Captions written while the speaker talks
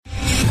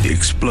The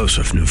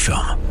explosive new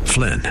film,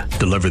 Flynn,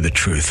 deliver the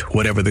truth,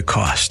 whatever the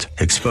cost,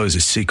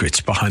 exposes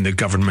secrets behind the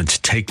government's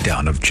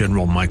takedown of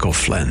General Michael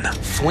Flynn.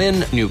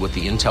 Flynn knew what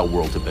the intel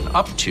world had been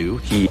up to.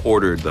 He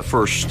ordered the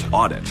first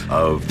audit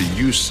of the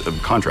use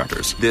of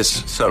contractors.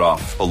 This set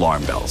off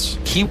alarm bells.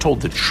 He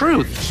told the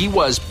truth. He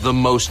was the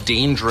most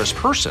dangerous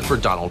person for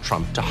Donald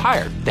Trump to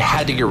hire. They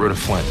had to get rid of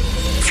Flynn.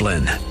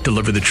 Flynn,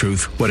 deliver the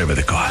truth, whatever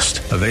the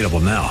cost. Available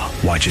now.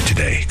 Watch it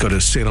today. Go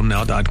to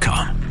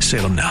salemnow.com.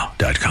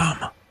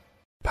 salemnow.com.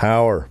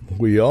 Power.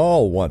 We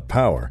all want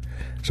power.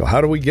 So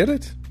how do we get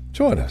it?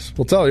 Join us.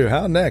 We'll tell you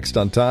how next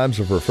on Times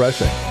of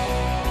Refreshing.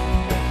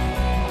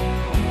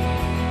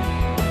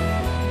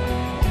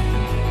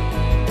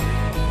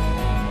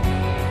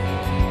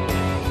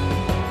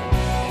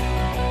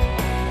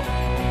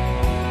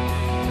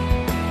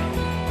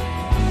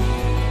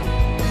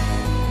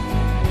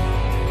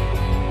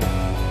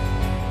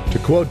 To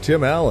quote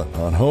Tim Allen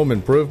on Home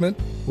Improvement,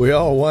 we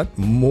all want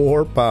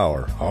more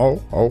power.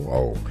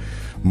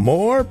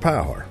 More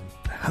power.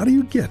 How do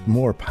you get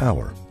more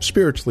power?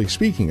 Spiritually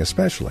speaking,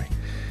 especially.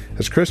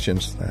 As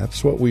Christians,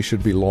 that's what we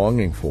should be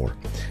longing for.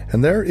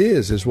 And there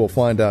is, as we'll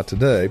find out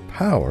today,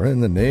 power in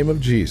the name of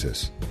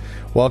Jesus.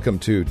 Welcome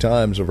to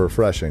Times of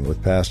Refreshing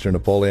with Pastor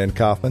Napoleon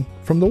Kaufman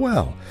from The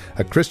Well,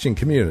 a Christian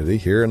community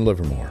here in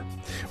Livermore.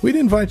 We'd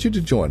invite you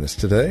to join us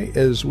today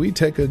as we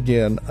take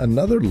again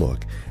another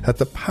look at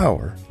the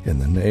power in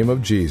the name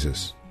of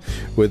Jesus.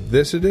 With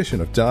this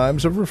edition of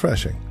Times of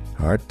Refreshing,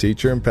 our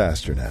teacher and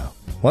pastor now.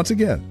 Once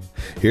again,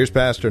 here's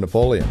Pastor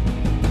Napoleon.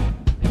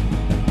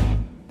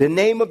 The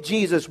name of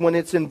Jesus, when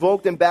it's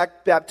invoked in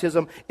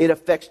baptism, it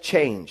affects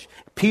change.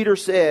 Peter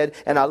said,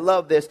 and I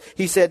love this,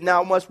 he said,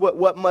 now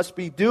what must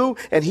we do?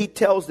 And he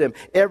tells them,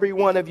 every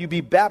one of you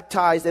be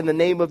baptized in the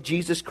name of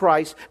Jesus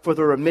Christ for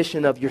the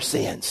remission of your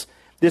sins.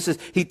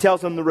 He tells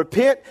them to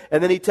repent,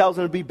 and then he tells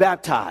them to be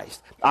baptized.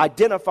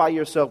 Identify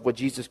yourself with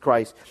Jesus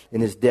Christ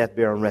in his death,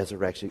 burial, and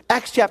resurrection.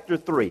 Acts chapter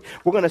 3,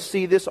 we're going to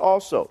see this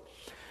also.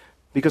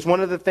 Because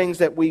one of the things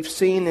that we've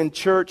seen in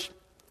church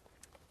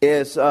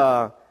is,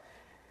 and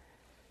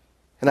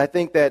I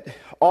think that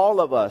all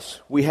of us,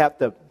 we have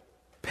to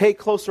pay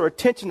closer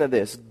attention to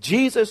this.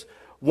 Jesus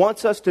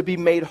wants us to be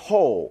made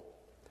whole.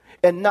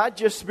 And not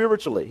just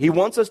spiritually. He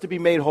wants us to be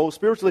made whole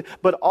spiritually,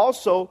 but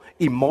also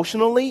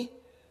emotionally,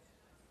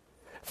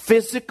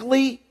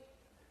 physically.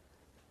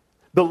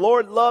 The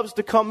Lord loves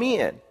to come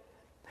in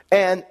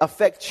and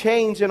affect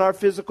change in our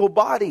physical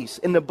bodies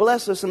and to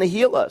bless us and to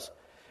heal us.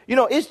 You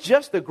know, it's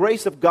just the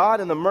grace of God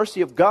and the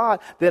mercy of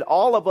God that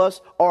all of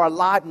us are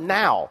alive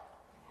now.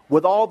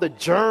 With all the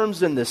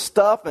germs and the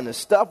stuff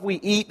we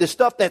eat, the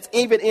stuff that's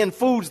even in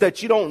foods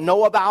that you don't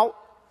know about.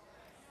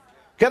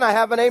 Can I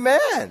have an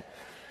amen?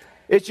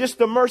 It's just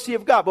the mercy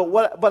of God.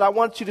 But I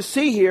want you to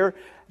see here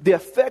the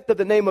effect of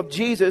the name of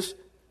Jesus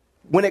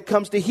when it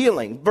comes to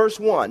healing. Verse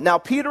 1. Now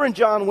Peter and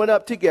John went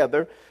up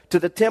together to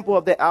the temple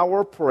of the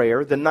hour of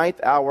prayer, the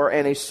 9th hour,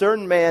 and a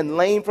certain man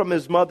lame from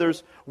his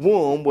mother's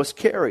womb was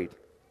carried,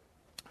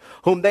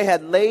 whom they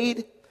had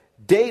laid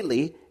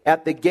daily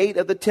at the gate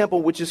of the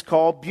temple, which is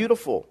called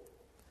Beautiful,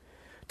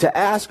 to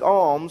ask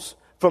alms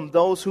from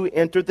those who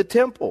entered the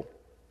temple.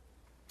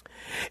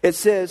 It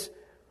says,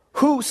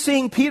 who,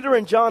 seeing Peter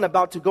and John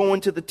about to go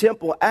into the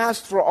temple,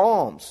 asked for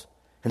alms.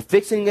 And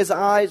fixing his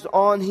eyes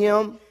on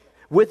him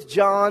with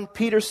John,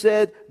 Peter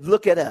said,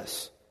 look at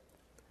us.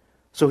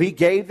 So he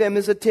gave them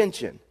his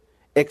attention,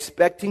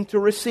 expecting to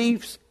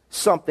receive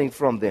something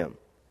from them.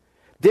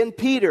 Then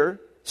Peter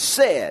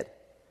said,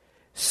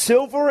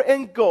 silver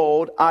and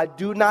gold I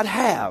do not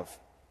have,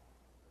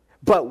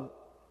 but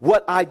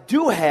what I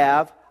do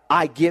have,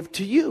 I give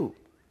to you.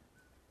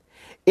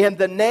 In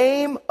the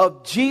name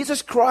of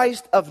Jesus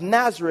Christ of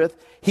Nazareth,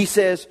 he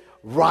says,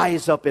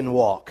 rise up and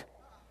walk.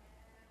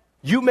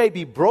 You may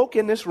be broke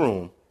in this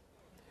room,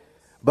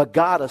 but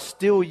God will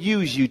still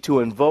use you to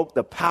invoke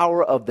the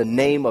power of the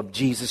name of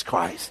Jesus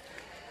Christ.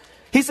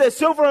 He says,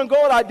 silver and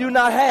gold I do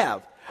not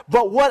have,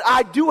 but what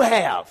I do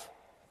have,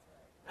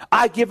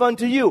 I give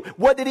unto you.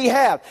 What did he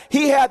have?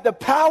 He had the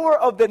power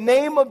of the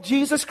name of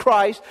Jesus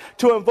Christ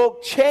to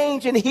invoke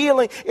change and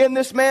healing in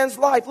this man's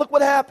life. Look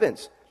what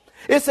happens.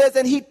 It says,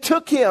 and he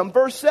took him,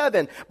 verse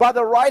 7, by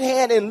the right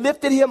hand and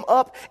lifted him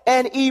up,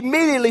 and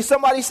immediately,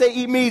 somebody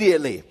say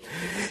immediately,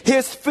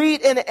 his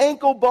feet and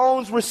ankle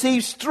bones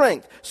received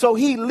strength. So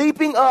he,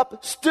 leaping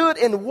up, stood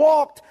and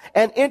walked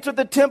and entered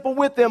the temple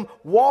with them,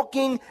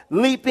 walking,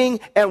 leaping,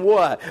 and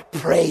what?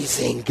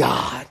 Praising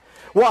God.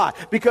 Why?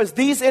 Because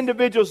these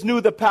individuals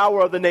knew the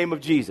power of the name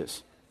of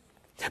Jesus.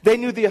 They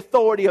knew the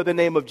authority of the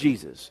name of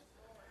Jesus.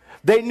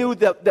 They knew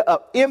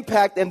the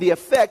impact and the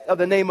effect of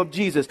the name of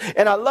Jesus.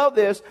 And I love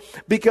this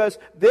because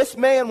this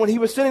man, when he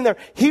was sitting there,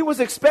 he was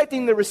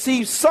expecting to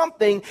receive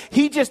something.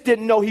 He just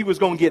didn't know he was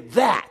going to get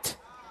that.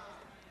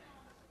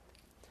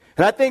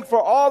 And I think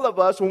for all of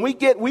us, when we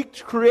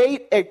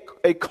create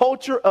a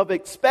culture of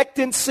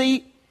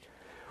expectancy,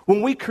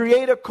 when we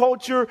create a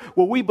culture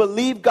where we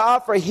believe God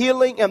for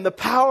healing and the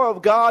power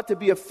of God to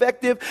be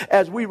effective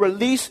as we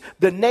release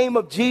the name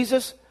of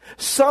Jesus,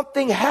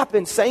 something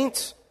happens,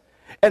 saints.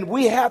 And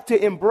we have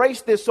to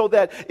embrace this so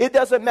that it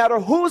doesn't matter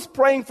who's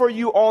praying for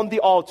you on the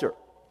altar.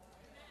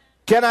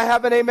 Can I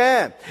have an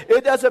amen?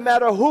 It doesn't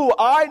matter who.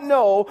 I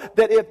know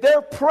that if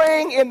they're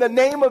praying in the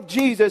name of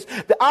Jesus,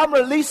 that I'm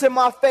releasing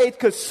my faith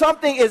because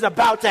something is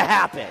about to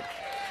happen.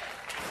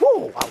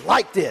 Whew, I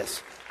like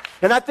this.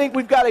 And I think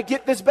we've got to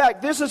get this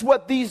back. This is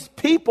what these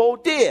people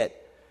did.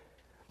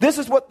 This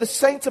is what the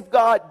saints of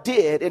God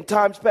did in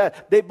times past.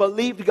 They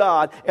believed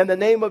God, and the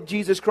name of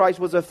Jesus Christ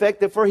was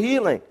effective for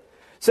healing.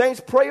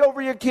 Saints, pray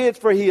over your kids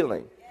for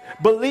healing.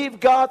 Believe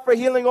God for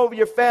healing over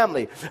your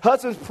family.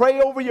 Husbands, pray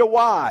over your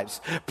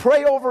wives.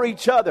 Pray over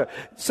each other.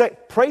 Say,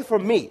 pray for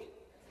me.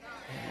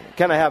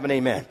 Can I have an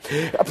amen?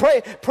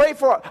 Pray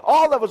for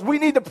all of us. We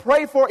need to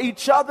pray for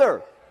each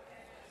other.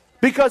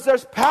 Because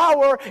there's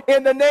power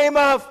in the name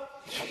of...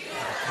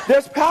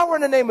 There's power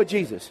in the name of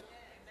Jesus.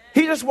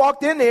 He just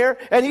walked in there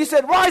and he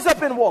said, rise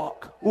up and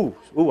walk. Ooh,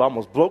 I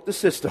almost broke the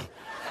system.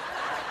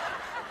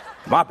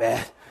 My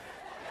bad.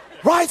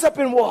 Rise up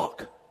and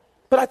walk.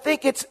 But I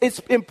think it's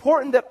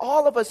important that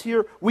all of us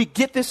here, we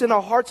get this in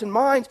our hearts and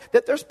minds,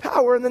 that there's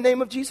power in the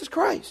name of Jesus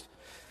Christ.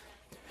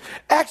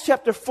 Acts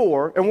chapter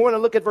 4, and we're going to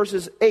look at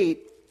verses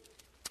 8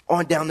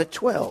 on down to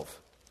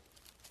 12.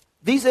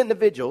 These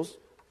individuals,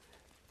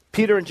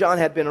 Peter and John,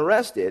 had been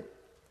arrested,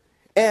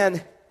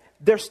 and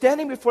they're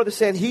standing before the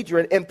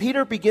Sanhedrin, and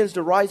Peter begins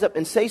to rise up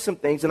and say some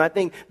things, and I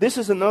think this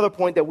is another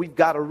point that we've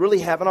got to really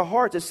have in our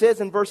hearts. It says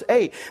in verse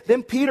 8,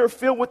 then Peter,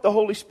 filled with the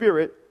Holy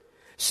Spirit,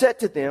 said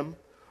to them,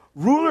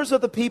 rulers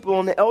of the people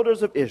and the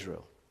elders of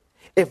Israel,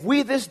 if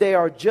we this day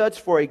are judged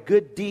for a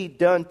good deed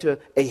done to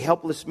a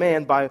helpless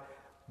man by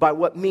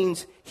what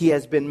means he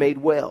has been made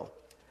well,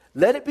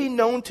 let it be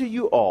known to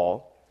you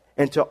all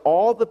and to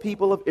all the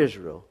people of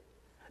Israel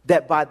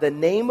that by the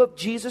name of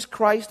Jesus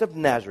Christ of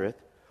Nazareth,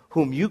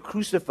 whom you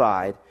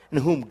crucified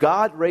and whom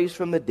God raised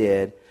from the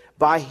dead,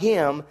 by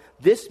him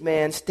this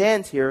man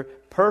stands here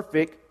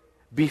perfect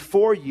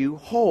before you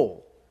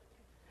whole.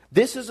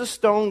 This is a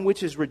stone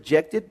which is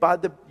rejected by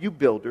you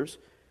builders,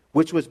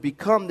 which was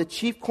become the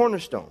chief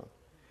cornerstone.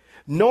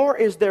 Nor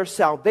is there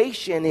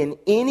salvation in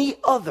any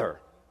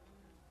other.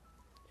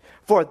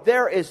 For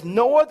there is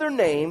no other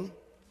name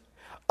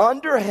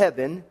under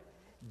heaven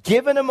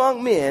given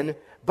among men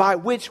by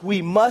which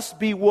we must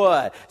be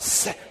what?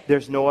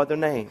 There's no other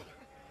name.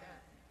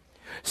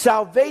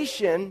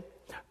 Salvation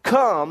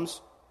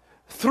comes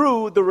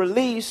through the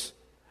release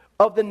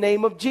of the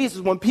name of Jesus.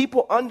 When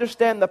people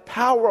understand the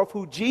power of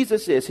who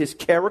Jesus is, his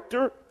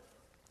character,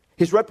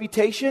 his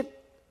reputation,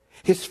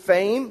 his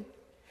fame,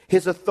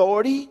 his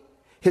authority,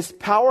 his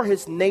power,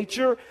 his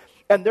nature,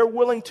 and they're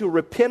willing to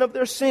repent of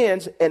their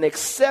sins and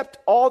accept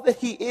all that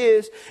he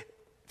is,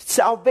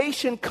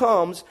 salvation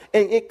comes,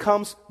 and it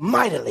comes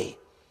mightily.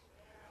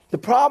 The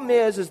problem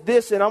is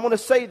this, and I want to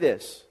say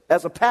this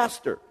as a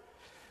pastor.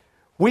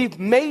 We've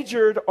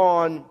majored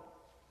on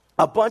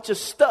a bunch of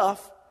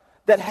stuff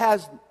that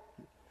has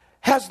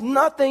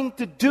nothing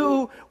to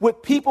do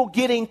with people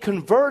getting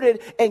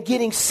converted and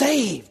getting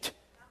saved.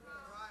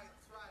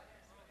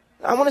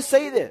 I want to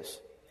say this.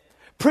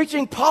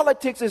 Preaching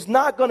politics is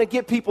not going to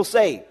get people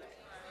saved.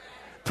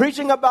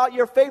 Preaching about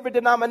your favorite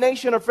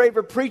denomination or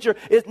favorite preacher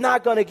is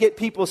not going to get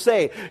people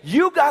saved.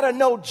 You got to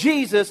know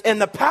Jesus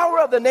and the power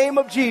of the name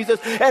of Jesus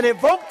and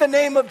invoke the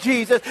name of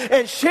Jesus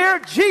and share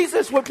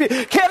Jesus with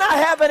people. Can I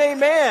have an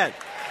amen?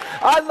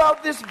 I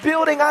love this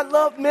building. I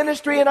love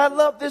ministry, and I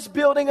love this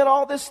building and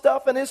all this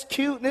stuff, and it's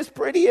cute and it's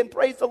pretty, and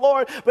praise the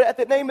Lord. But at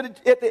the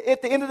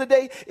end of the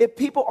day, if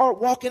people aren't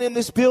walking in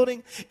this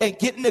building and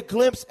getting a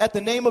glimpse at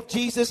the name of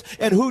Jesus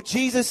and who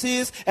Jesus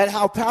is and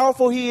how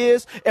powerful he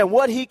is and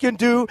what he can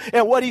do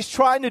and what he's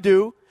trying to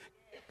do,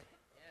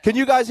 can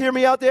you guys hear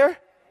me out there?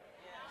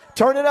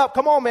 Turn it up.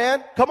 Come on,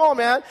 man. Come on,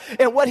 man.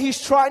 And what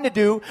he's trying to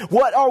do,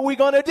 what are we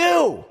going to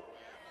do?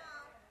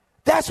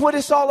 That's what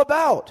it's all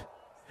about.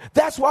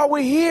 That's why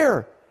we're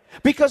here.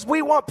 Because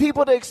we want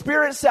people to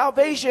experience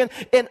salvation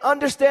and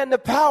understand the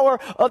power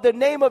of the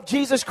name of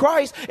Jesus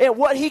Christ and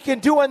what he can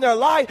do in their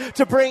life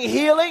to bring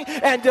healing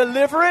and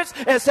deliverance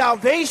and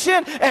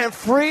salvation and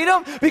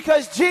freedom.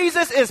 Because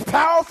Jesus is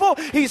powerful.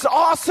 He's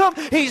awesome.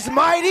 He's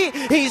mighty.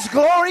 He's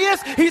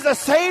glorious. He's a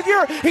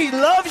savior. He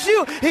loves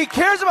you. He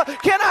cares about.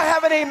 Can I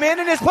have an amen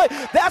in this place?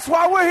 That's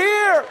why we're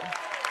here.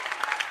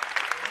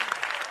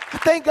 I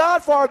thank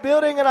God for our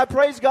building, and I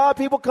praise God.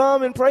 People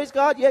come and praise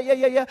God.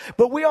 Yeah.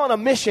 But we're on a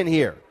mission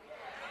here.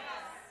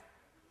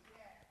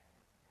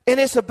 And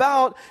it's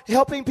about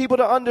helping people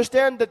to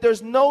understand that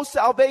there's no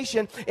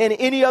salvation in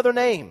any other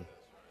name.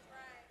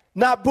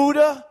 Not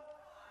Buddha,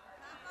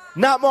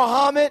 not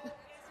Muhammad,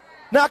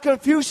 not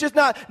Confucius,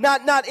 not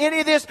any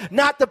of this,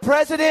 not the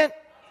president,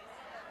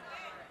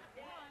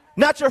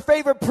 not your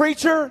favorite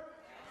preacher.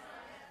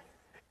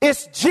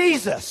 It's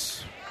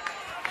Jesus.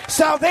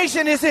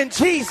 Salvation is in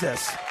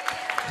Jesus.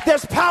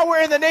 There's power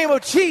in the name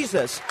of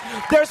Jesus.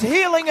 There's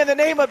healing in the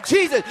name of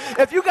Jesus.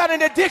 If you got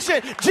an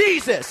addiction,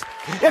 Jesus.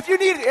 If you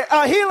need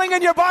healing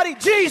in your body,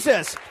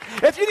 Jesus.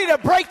 If you need a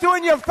breakthrough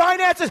in your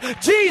finances,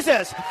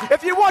 Jesus.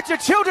 If you want your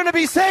children to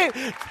be saved,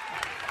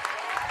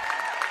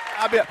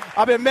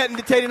 I've been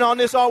meditating on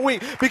this all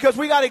week because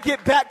we got to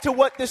get back to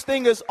what this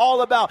thing is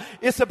all about.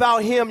 It's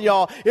about him,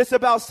 y'all. It's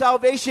about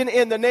salvation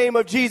in the name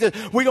of Jesus.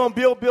 We're going to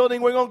build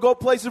buildings. We're going to go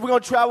places. We're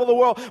going to travel the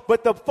world.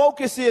 But the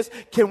focus is,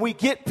 can we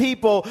get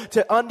people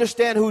to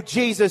understand who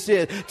Jesus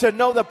is, to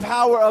know the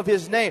power of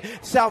his name?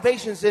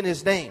 Salvation's in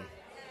his name.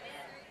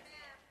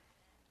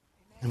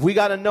 And we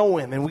got to know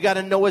him, and we got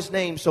to know his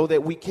name so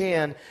that we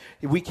can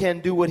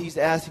do what he's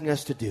asking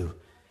us to do.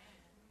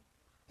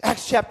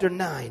 Acts chapter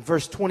 9,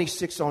 verse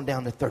 26 on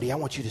down to 30. I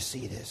want you to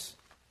see this.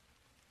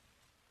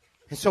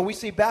 And so we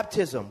see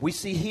baptism, we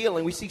see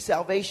healing, we see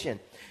salvation.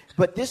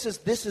 But this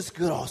is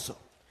good also.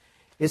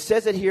 It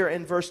says it here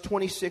in verse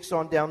 26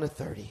 on down to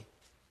 30.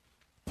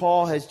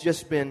 Paul has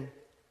just been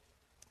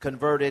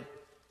converted.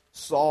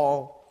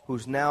 Saul,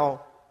 who's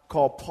now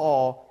called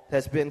Paul,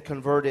 has been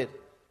converted.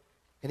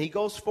 And he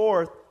goes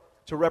forth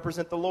to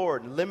represent the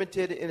Lord,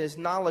 limited in his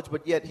knowledge,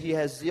 but yet he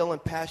has zeal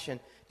and passion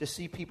to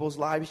see people's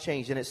lives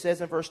change. And it says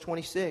in verse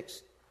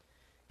 26,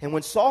 and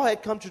when Saul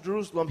had come to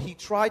Jerusalem, he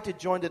tried to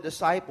join the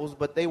disciples,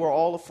 but they were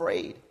all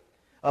afraid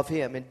of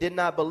him and did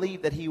not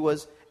believe that he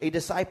was a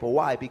disciple.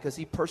 Why? Because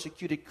he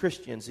persecuted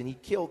Christians and he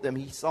killed them.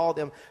 He saw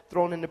them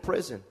thrown into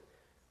prison.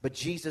 But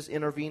Jesus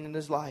intervened in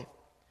his life.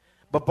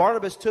 But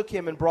Barnabas took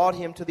him and brought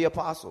him to the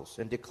apostles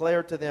and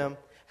declared to them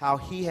how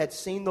he had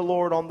seen the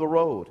Lord on the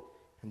road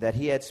and that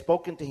he had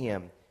spoken to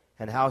him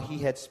and how he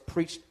had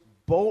preached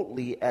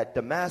boldly at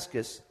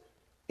Damascus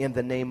in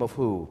the name of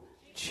who?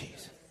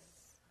 Jesus.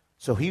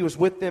 So he was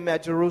with them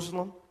at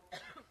Jerusalem,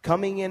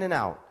 coming in and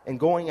out and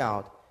going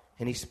out,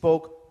 and he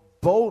spoke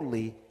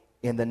boldly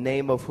in the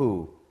name of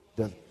who?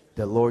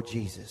 The Lord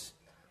Jesus.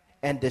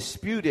 And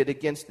disputed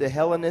against the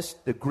Hellenists,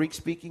 the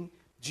Greek-speaking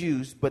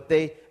Jews, but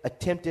they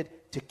attempted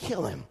to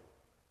kill him.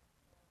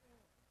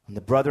 When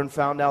the brethren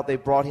found out, they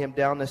brought him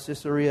down to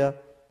Caesarea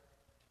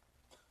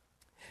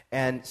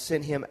and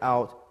sent him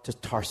out to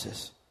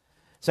Tarsus.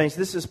 Saints,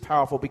 this is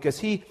powerful because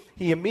he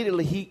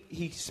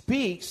immediately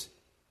speaks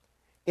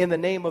in the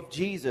name of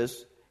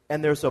Jesus,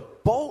 and there's a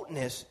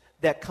boldness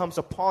that comes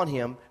upon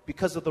him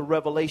because of the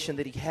revelation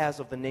that he has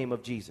of the name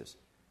of Jesus.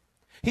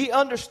 He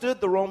understood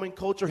the Roman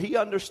culture. He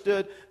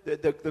understood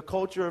the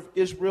culture of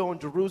Israel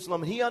and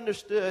Jerusalem. He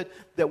understood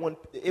that when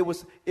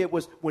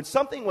when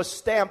something was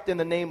stamped in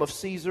the name of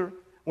Caesar,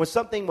 when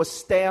something was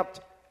stamped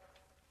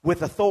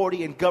with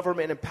authority and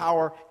government and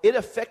power, it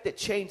affected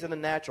change in the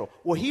natural.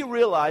 Well, he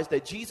realized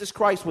that Jesus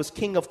Christ was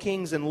King of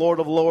Kings and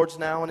Lord of Lords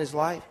now in his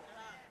life.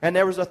 And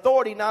there was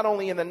authority not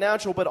only in the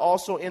natural, but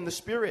also in the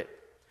spirit.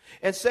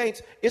 And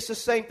saints, it's the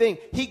same thing.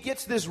 He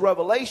gets this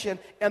revelation,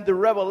 and the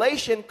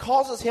revelation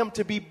causes him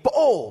to be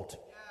bold.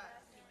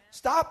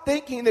 Stop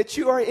thinking that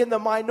you are in the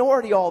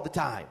minority all the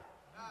time.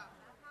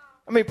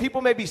 I mean,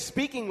 people may be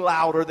speaking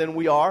louder than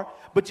we are,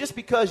 but just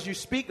because you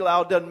speak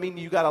loud doesn't mean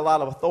you got a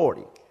lot of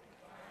authority.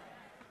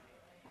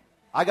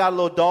 I got a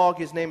little dog.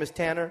 His name is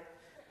Tanner.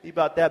 He's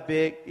about that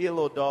big. He's a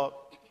little dog.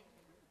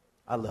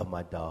 I love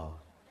my dog.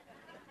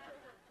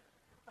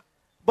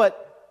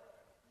 But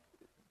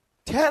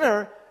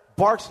Tanner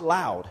barks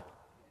loud.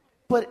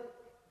 But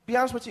be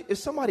honest with you, if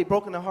somebody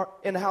broke in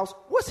the house,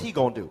 what's he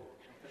going to do?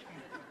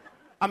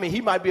 I mean,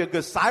 he might be a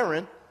good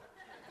siren.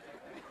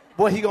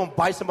 Boy, he going to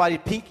bite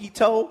somebody's pinky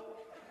toe?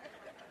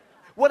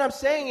 What I'm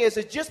saying is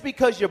just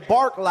because you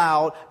bark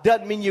loud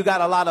doesn't mean you got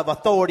a lot of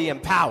authority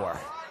and power.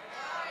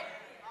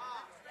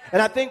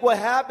 And I think what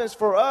happens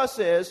for us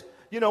is,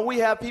 we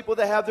have people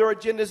that have their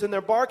agendas and they're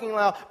barking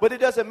loud, but it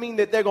doesn't mean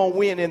that they're going to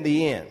win in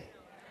the end.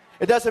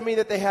 It doesn't mean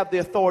that they have the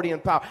authority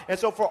and power. And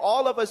so for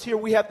all of us here,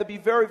 we have to be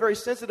very, very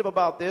sensitive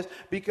about this,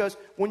 because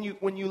when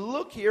you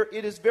look here,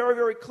 it is very,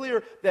 very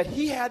clear that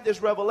he had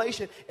this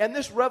revelation, and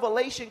this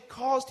revelation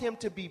caused him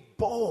to be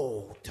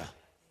bold.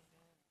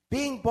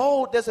 Being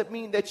bold doesn't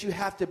mean that you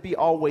have to be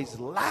always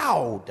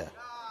loud.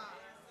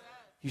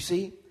 You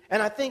see?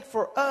 And I think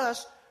for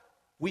us,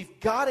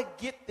 we've got to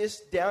get this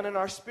down in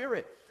our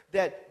spirit,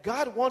 that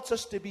God wants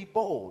us to be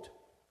bold.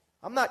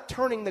 I'm not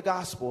turning the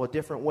gospel a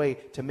different way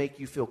to make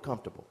you feel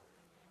comfortable.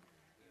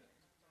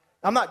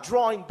 I'm not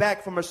drawing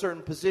back from a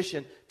certain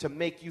position to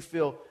make you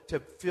feel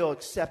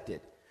accepted.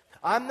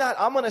 I'm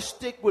going to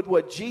stick with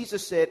what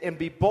Jesus said and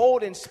be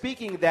bold in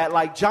speaking that,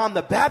 like John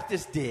the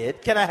Baptist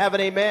did. Can I have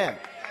an amen?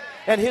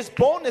 And his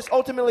boldness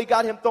ultimately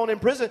got him thrown in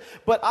prison.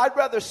 But I'd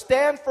rather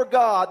stand for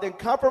God than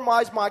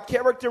compromise my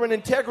character and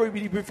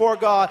integrity before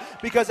God,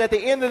 because at the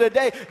end of the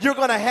day, you're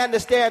going to have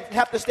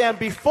to stand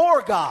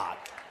before God.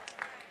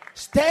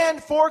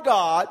 Stand for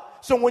God,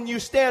 so when you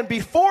stand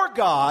before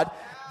God,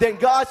 then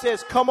God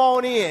says, come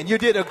on in. You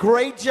did a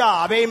great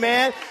job.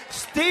 Amen.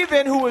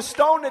 Stephen, who was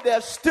stoned to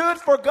death, stood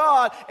for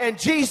God, and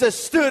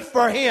Jesus stood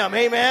for him.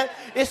 Amen.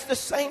 It's the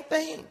same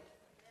thing.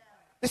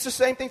 It's the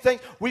same thing.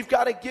 We've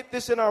got to get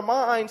this in our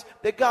minds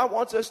that God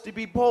wants us to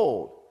be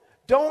bold.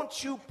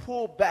 Don't you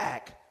pull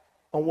back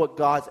on what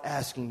God's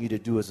asking you to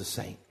do as a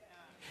saint.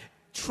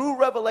 True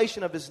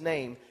revelation of his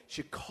name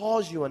should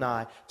cause you and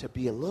I to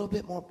be a little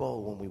bit more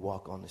bold when we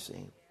walk on the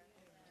scene.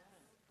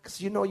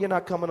 Because you're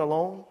not coming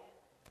alone.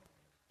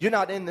 You're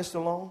not in this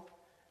alone.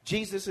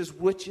 Jesus is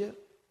with you.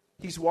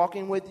 He's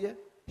walking with you.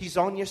 He's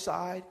on your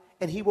side.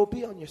 And he will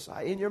be on your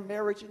side. In your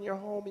marriage, in your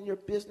home, in your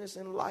business,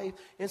 in life,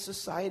 in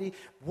society.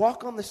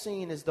 Walk on the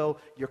scene as though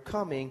you're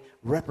coming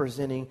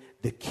representing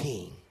the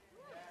King.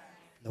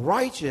 The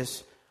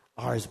righteous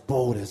are as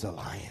bold as a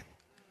lion.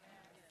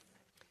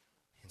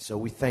 And so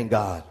we thank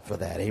God for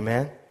that.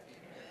 Amen?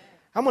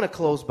 I'm going to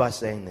close by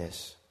saying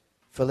this.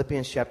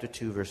 Philippians chapter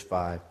 2, verse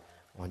 5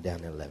 on down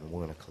to 11.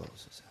 We're going to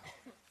close this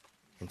out.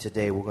 And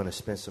today we're going to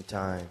spend some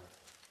time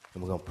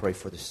and we're going to pray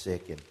for the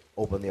sick and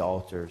open the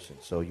altars. And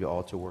so you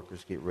altar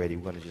workers, get ready.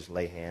 We're going to just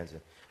lay hands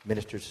and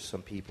minister to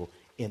some people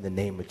in the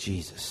name of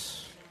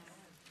Jesus.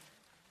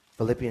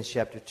 Philippians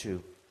chapter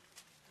 2.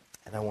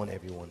 And I want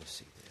everyone to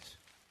see this.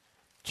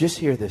 Just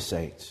hear this,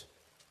 saints.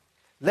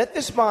 Let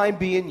this mind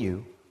be in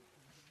you,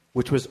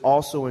 which was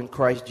also in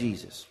Christ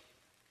Jesus.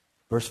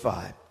 Verse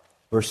 5.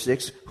 Verse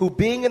 6. Who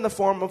being in the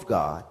form of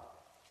God,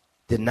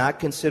 did not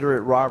consider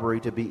it robbery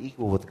to be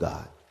equal with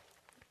God,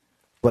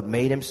 but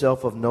made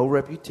himself of no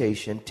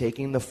reputation,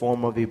 taking the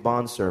form of a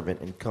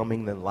bondservant and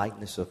coming in the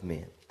likeness of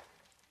men.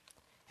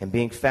 And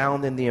being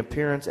found in the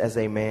appearance as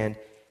a man,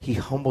 he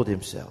humbled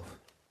himself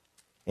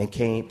and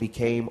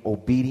became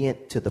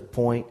obedient to the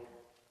point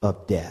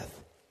of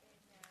death,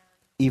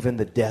 even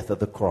the death of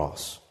the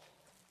cross.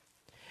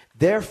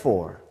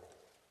 Therefore,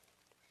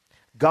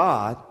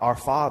 God, our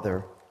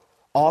Father,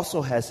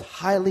 also has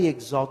highly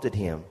exalted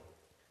him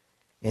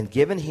and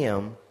given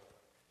him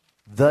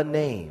the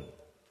name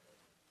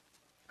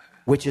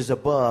which is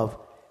above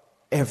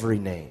every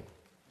name.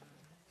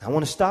 I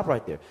want to stop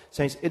right there.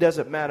 Saints, it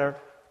doesn't matter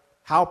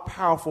how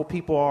powerful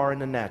people are in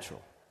the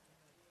natural,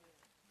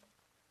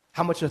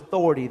 how much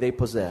authority they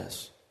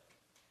possess.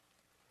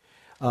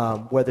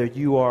 Whether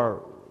you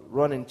are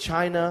running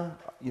China,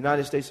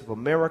 United States of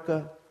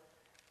America,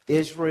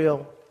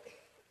 Israel,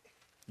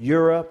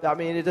 Europe, I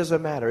mean, it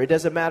doesn't matter. It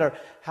doesn't matter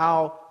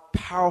how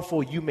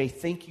powerful you may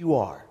think you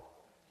are.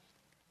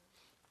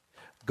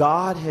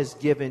 God has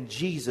given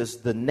Jesus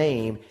the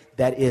name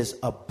that is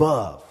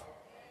above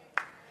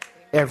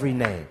every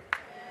name.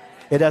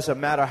 It doesn't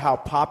matter how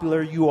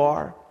popular you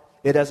are.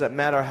 It doesn't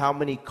matter how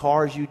many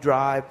cars you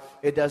drive.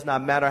 It does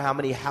not matter how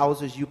many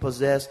houses you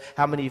possess,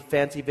 how many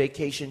fancy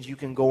vacations you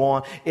can go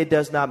on. It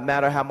does not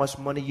matter how much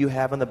money you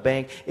have in the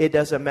bank. It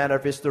doesn't matter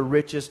if it's the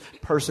richest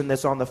person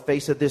that's on the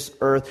face of this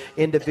earth.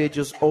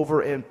 Individuals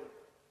over in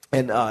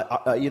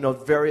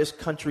various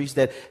countries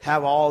that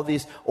have all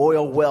this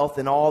oil wealth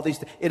and all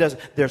these.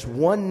 There's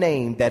one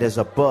name that is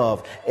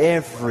above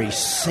every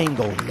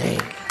single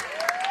name.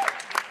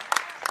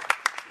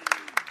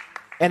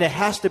 And it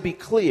has to be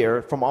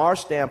clear from our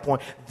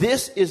standpoint,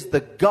 this is the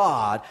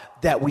God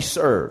that we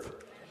serve.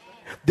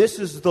 This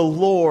is the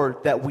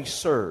Lord that we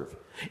serve.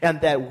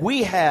 And that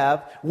we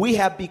have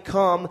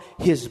become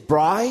his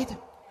bride.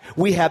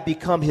 We have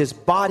become his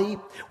body.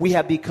 We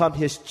have become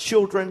his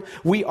children.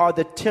 We are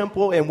the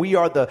temple, and we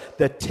are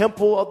the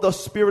temple of the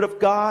Spirit of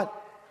God.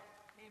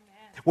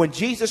 When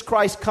Jesus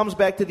Christ comes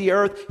back to the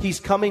earth,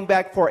 he's coming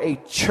back for a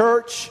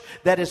church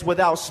that is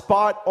without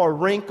spot or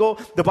wrinkle.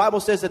 The Bible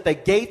says that the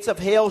gates of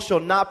hell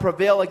shall not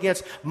prevail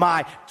against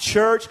my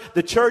church.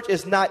 The church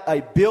is not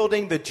a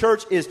building. The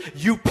church is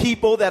you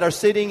people that are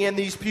sitting in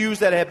these pews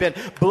that have been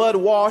blood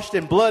washed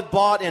and blood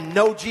bought and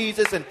know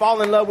Jesus and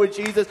fall in love with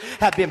Jesus,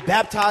 have been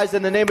baptized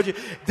in the name of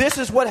Jesus. This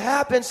is what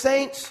happens,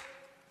 saints.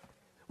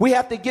 We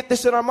have to get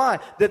this in our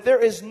mind, that there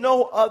is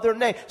no other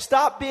name.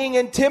 Stop being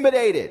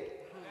intimidated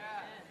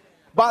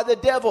by the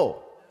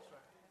devil.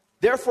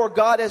 Therefore,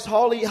 God has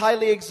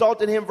highly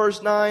exalted him,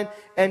 verse 9,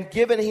 and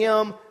given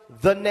him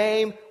the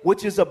name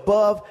which is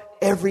above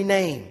every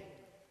name.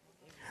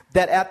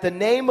 That at the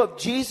name of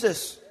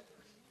Jesus,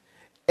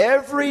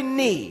 every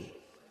knee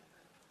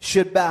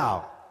should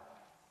bow,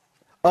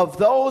 of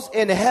those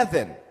in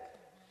heaven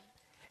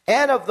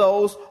and of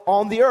those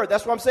on the earth.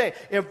 That's what I'm saying.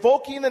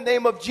 Invoking the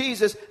name of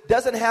Jesus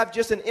doesn't have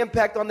just an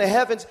impact on the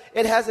heavens.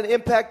 It has an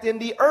impact in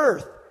the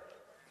earth.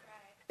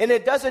 And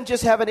it doesn't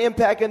just have an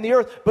impact in the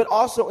earth, but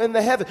also in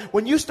the heaven.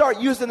 When you start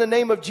using the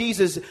name of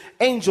Jesus,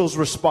 angels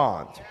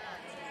respond.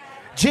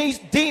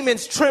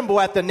 Demons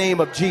tremble at the name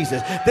of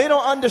Jesus. They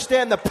don't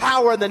understand the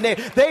power of the name.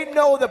 They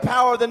know the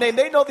power of the name.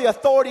 They know the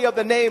authority of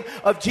the name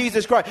of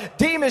Jesus Christ.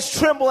 Demons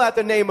tremble at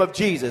the name of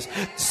Jesus.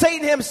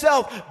 Satan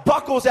himself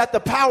buckles at the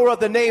power of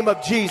the name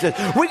of Jesus.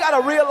 We got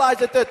to realize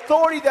that the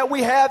authority that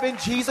we have in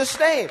Jesus'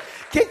 name.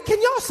 Can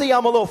y'all see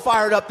I'm a little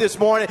fired up this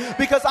morning?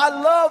 Because I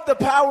love the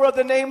power of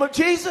the name of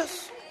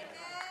Jesus.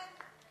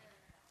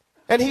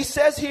 And he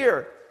says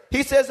here,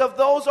 he says of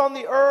those on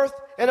the earth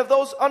and of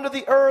those under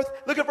the earth,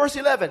 look at verse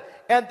 11,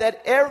 and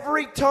that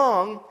every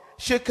tongue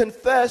should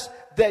confess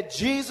that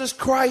Jesus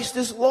Christ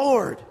is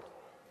Lord.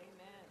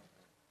 Amen.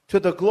 To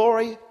the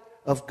glory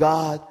of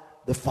God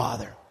the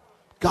Father.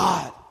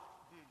 God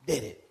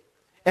did it.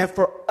 And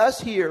for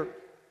us here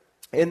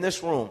in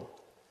this room,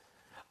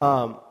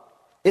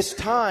 it's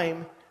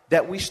time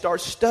that we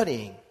start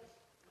studying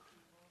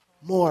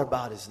more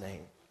about his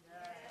name.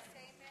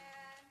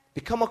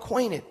 Become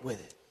acquainted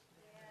with it.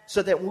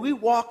 So that when we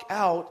walk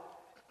out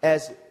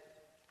as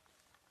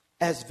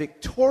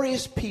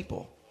victorious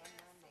people,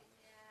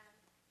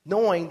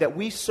 knowing that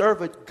we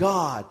serve a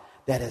God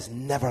that has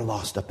never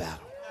lost a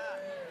battle,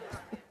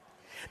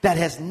 that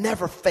has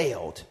never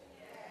failed,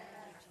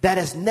 that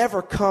has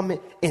never come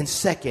in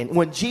second.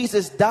 When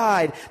Jesus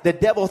died, the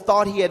devil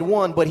thought he had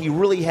won, but he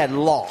really had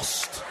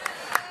lost.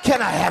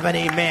 Can I have an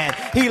amen?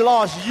 He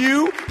lost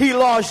you. He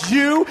lost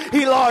you.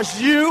 He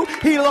lost you.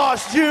 He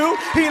lost you.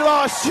 He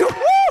lost you.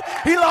 Woo!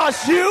 He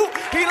lost you.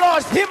 He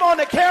lost him on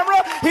the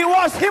camera. He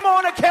lost him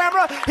on the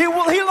camera. He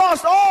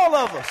lost all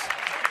of us.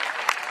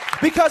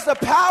 Because the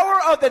power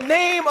of the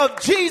name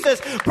of Jesus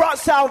brought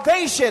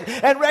salvation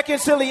and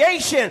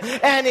reconciliation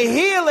and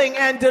healing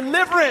and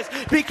deliverance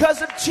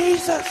because of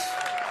Jesus.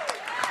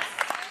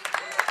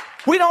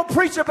 We don't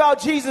preach about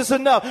Jesus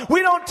enough.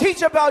 We don't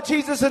teach about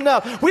Jesus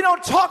enough. We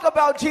don't talk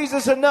about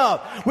Jesus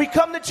enough. We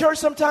come to church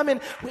sometime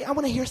and I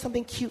want to hear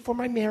something cute for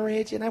my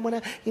marriage. And I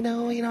want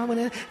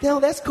to,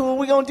 that's cool.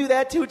 We're going to do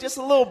that too, just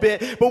a little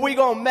bit. But we're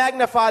going to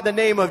magnify the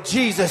name of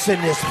Jesus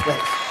in this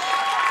place.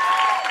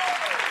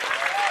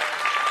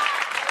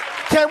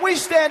 Can we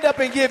stand up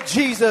and give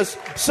Jesus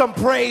some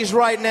praise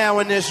right now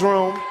in this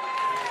room?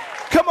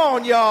 Come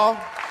on, y'all.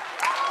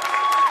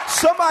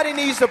 Somebody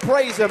needs to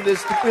praise him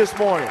this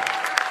morning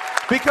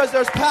because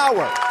there's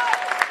power.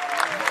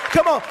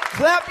 Come on,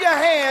 clap your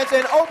hands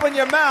and open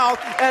your mouth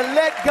and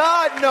let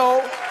God know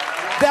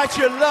that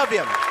you love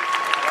him,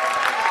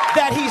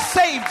 that he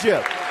saved you.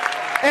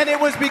 And it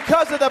was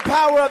because of the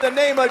power of the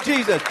name of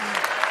Jesus.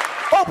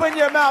 Open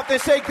your mouth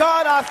and say,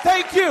 God, I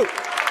thank you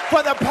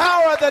for the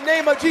power of the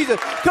name of Jesus.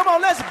 Come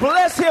on, let's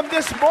bless him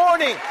this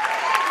morning.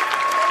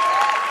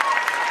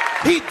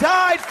 He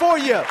died for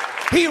you.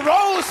 He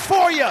rose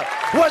for you,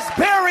 was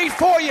buried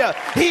for you.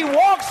 He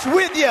walks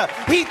with you.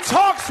 He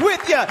talks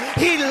with you.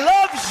 He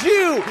loves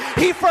you.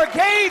 He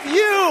forgave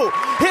you.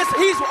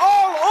 He's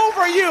all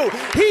over you.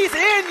 He's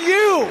in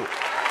you.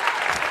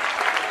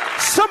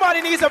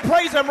 Somebody needs to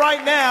praise him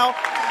right now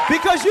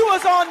because you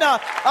was on a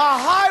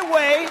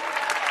highway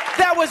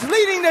that was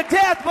leading to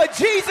death, but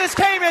Jesus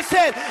came and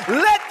said,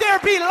 let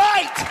there be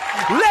light,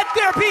 let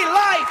there be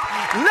life,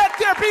 let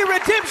there be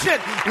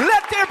redemption, let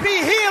there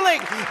be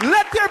healing,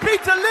 let there be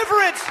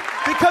deliverance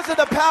because of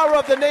the power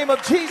of the name of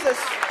Jesus.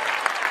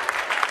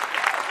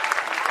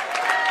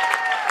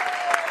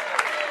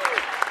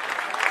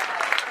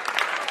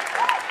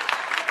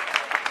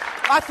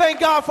 I thank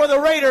God for the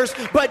Raiders,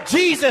 but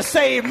Jesus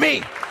saved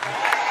me.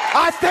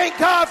 I thank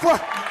God for...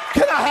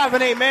 Can I have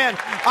an amen?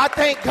 I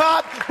thank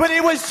God, but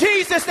it was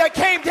Jesus that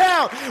came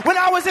down when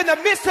I was in the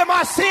midst of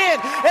my sin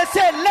and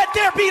said, let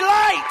there be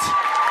light.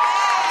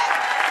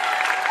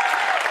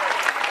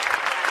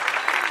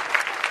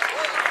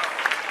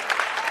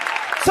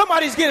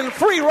 Somebody's getting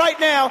free right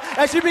now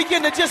as you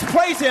begin to just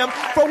praise him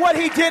for what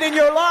he did in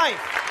your life.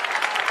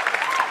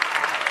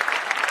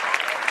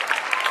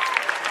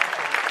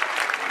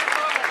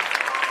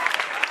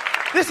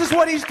 This is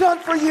what he's done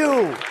for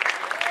you.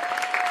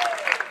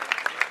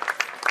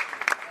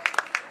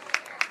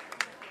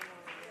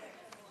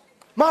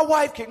 My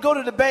wife can go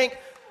to the bank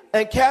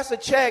and cash a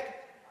check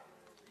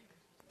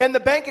in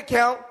the bank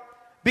account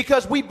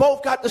because we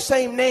both got the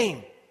same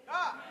name.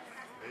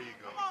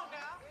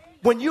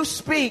 When you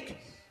speak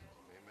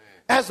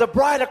as the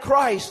bride of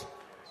Christ,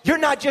 you're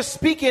not just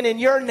speaking in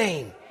your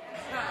name.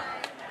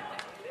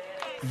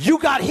 You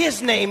got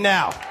his name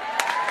now.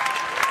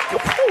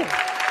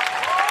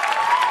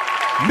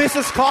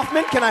 Mrs.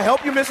 Kaufman, can I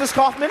help you, Mrs.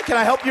 Kaufman? Can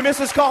I help you,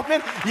 Mrs.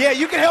 Kaufman? Yeah,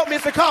 you can help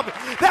Mr. Kaufman.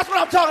 That's what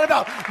I'm talking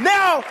about.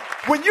 Now,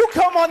 when you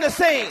come on the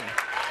scene,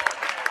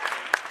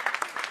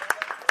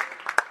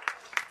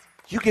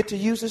 you get to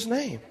use his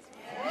name.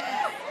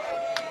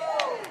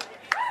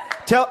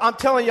 I'm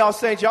telling y'all,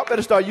 saints, y'all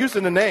better start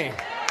using the name.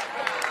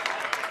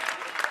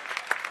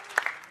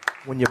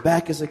 When your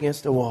back is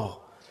against the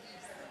wall,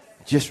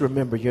 just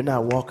remember you're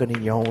not walking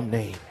in your own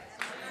name.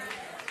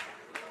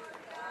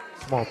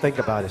 Come on, think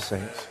about it,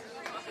 saints.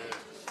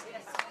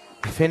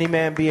 If any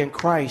man be in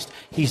Christ,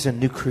 he's a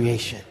new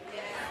creation.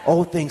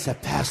 Old things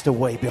have passed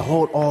away.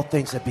 Behold, all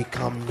things have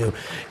become new.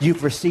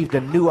 You've received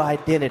a new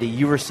identity.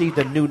 You received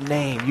a new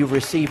name. You've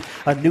received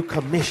a new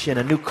commission,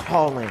 a new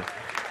calling.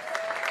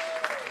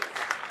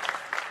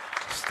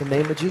 It's the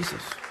name of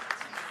Jesus.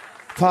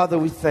 Father,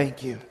 we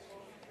thank you.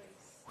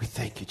 We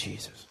thank you,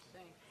 Jesus,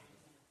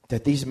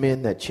 that these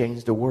men that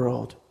changed the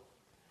world,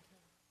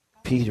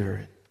 Peter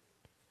and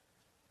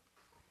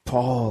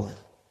Paul,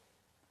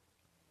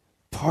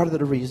 part of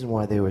the reason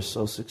why they were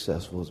so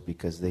successful is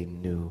because they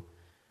knew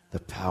the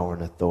power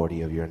and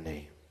authority of your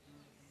name.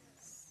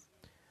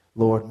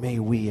 Lord, may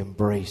we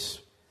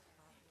embrace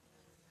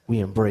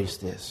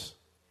this.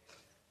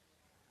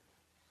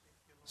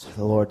 So,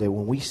 Lord, that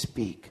when we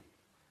speak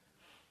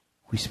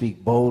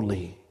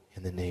boldly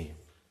in the name.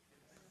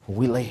 When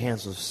we lay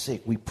hands on the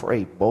sick, we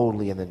pray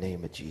boldly in the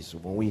name of Jesus.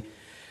 When we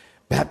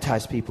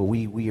baptize people,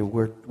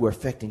 we're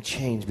affecting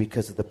change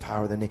because of the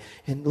power of the name.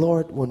 And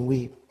Lord, when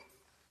we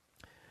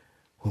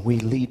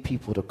lead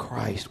people to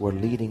Christ, we're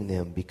leading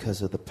them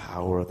because of the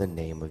power of the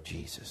name of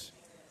Jesus.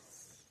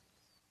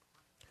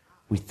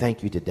 We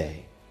thank you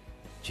today,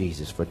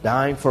 Jesus, for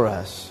dying for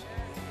us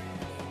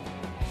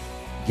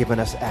given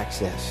us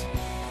access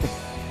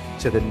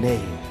to the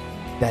name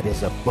that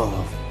is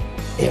above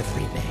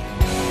every name.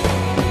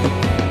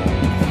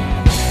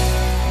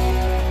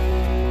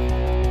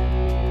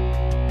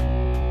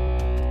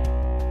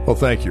 Well,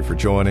 thank you for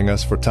joining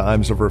us for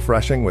Times of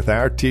Refreshing with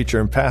our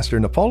teacher and pastor,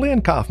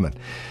 Napoleon Kaufman.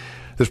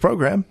 This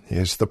program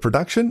is the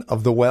production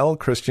of the Well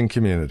Christian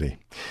Community.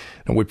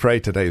 And we pray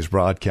today's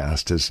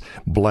broadcast has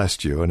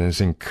blessed you and has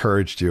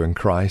encouraged you in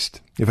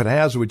Christ. If it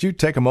has, would you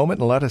take a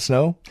moment and let us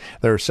know?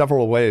 There are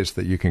several ways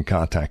that you can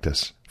contact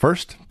us.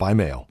 First, by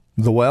mail.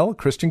 The Well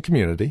Christian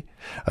Community.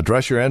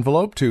 Address your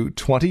envelope to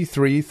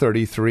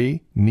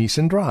 2333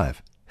 Neeson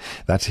Drive.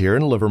 That's here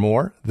in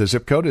Livermore. The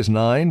zip code is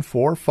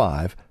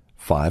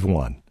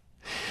 94551.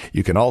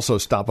 You can also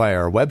stop by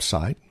our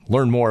website,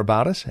 learn more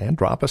about us, and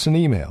drop us an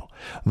email.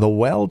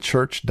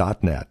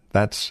 thewellchurch.net.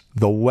 That's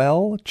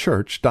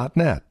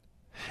thewellchurch.net.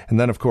 And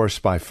then, of course,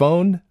 by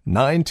phone,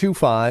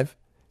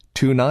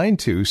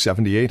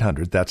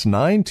 925-292-7800. That's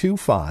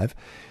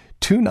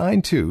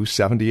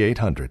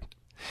 925-292-7800.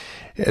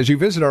 As you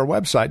visit our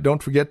website,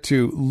 don't forget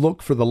to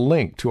look for the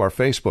link to our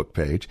Facebook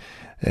page.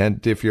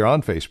 And if you're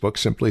on Facebook,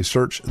 simply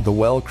search The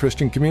Well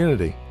Christian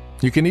Community.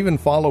 You can even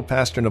follow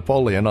Pastor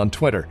Napoleon on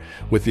Twitter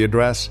with the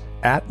address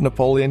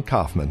 @Napoleon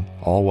Kaufman,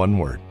 all one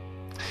word.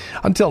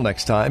 Until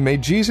next time, may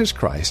Jesus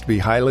Christ be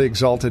highly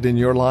exalted in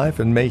your life,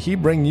 and may He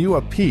bring you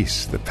a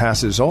peace that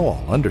passes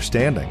all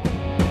understanding.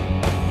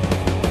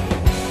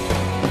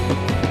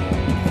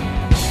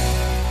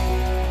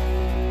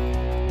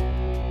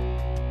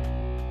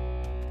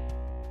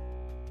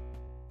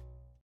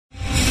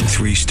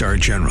 Three-star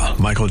General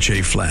Michael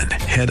J. Flynn,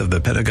 head of the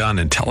Pentagon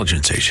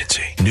Intelligence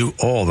Agency, knew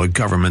all the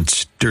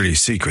government's dirty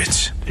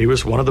secrets. He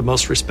was one of the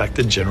most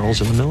respected generals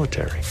in the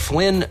military.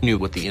 Flynn knew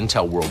what the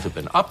intel world had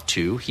been up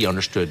to. He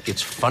understood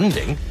its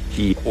funding.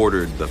 He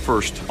ordered the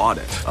first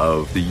audit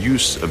of the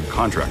use of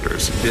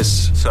contractors.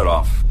 This set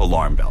off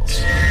alarm bells.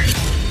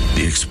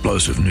 The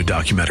explosive new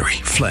documentary,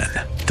 Flynn,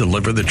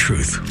 Deliver the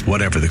Truth,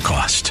 Whatever the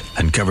Cost,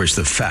 uncovers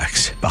the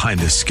facts behind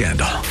this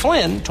scandal.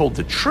 Flynn told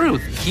the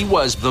truth. He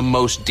was the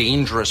most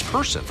dangerous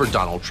person for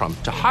Donald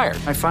Trump to hire.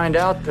 I find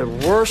out the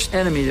worst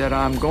enemy that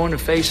I'm going to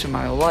face in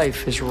my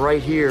life is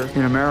right here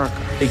in America.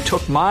 They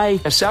took my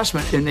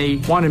assessment and they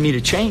wanted me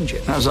to change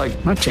it. And I was like,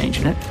 I'm not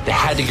changing it. They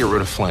had to get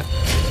rid of Flynn.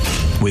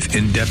 With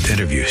in-depth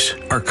interviews,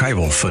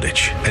 archival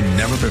footage, and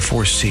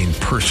never-before-seen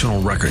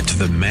personal records of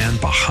the man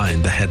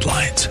behind the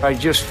headlines. I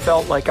just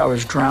felt like I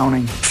was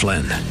drowning.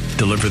 Flynn,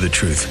 Deliver the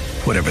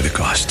Truth, Whatever the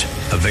Cost.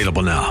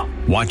 Available now.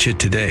 Watch it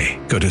today.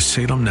 Go to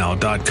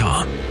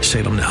salemnow.com.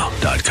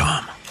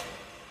 salemnow.com.